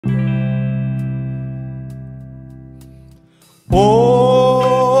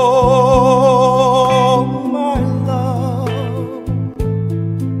Oh, my love,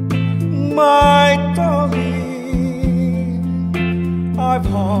 my darling, I've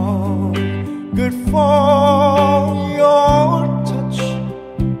hungered for your touch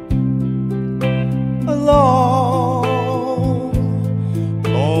a long,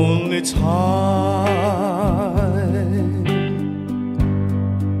 lonely time,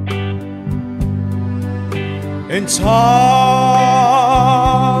 and time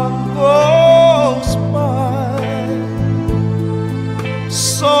goes by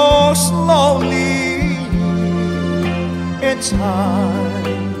so slowly, and time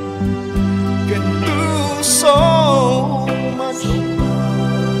can do so much.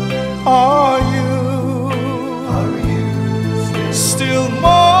 Are you still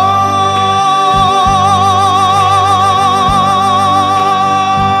mine?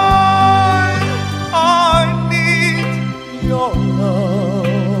 I need your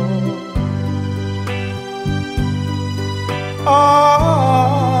love. I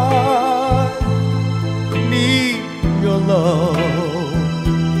need your love.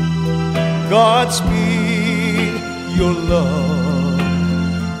 Godspeed your love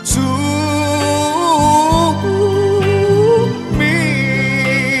to me.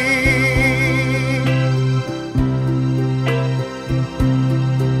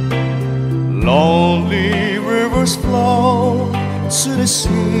 Lonely rivers flow to the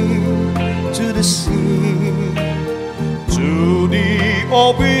sea, to the sea, to the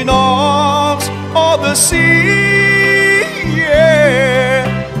open arms of the sea. Yeah.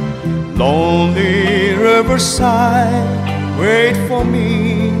 Lonely riverside, wait for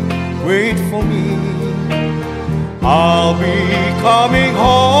me, wait for me. I'll be coming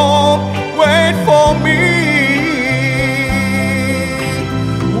home, wait for me.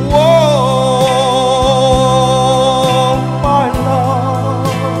 Whoa, my love,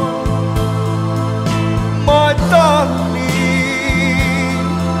 my darling,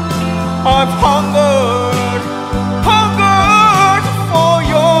 I've hungered for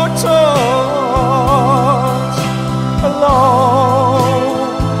your touch a long,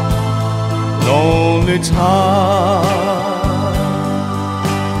 lonely time.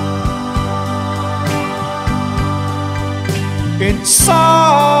 And time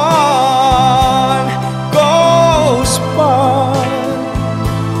goes by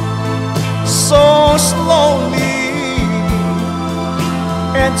so slowly,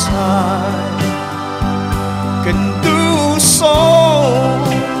 and time can do so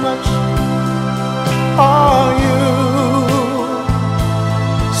much. Are you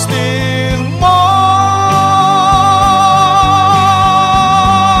still mine?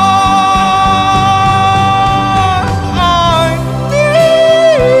 I need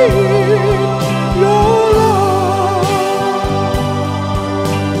your love.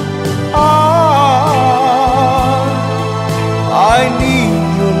 I need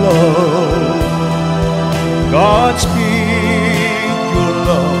your love. Godspeed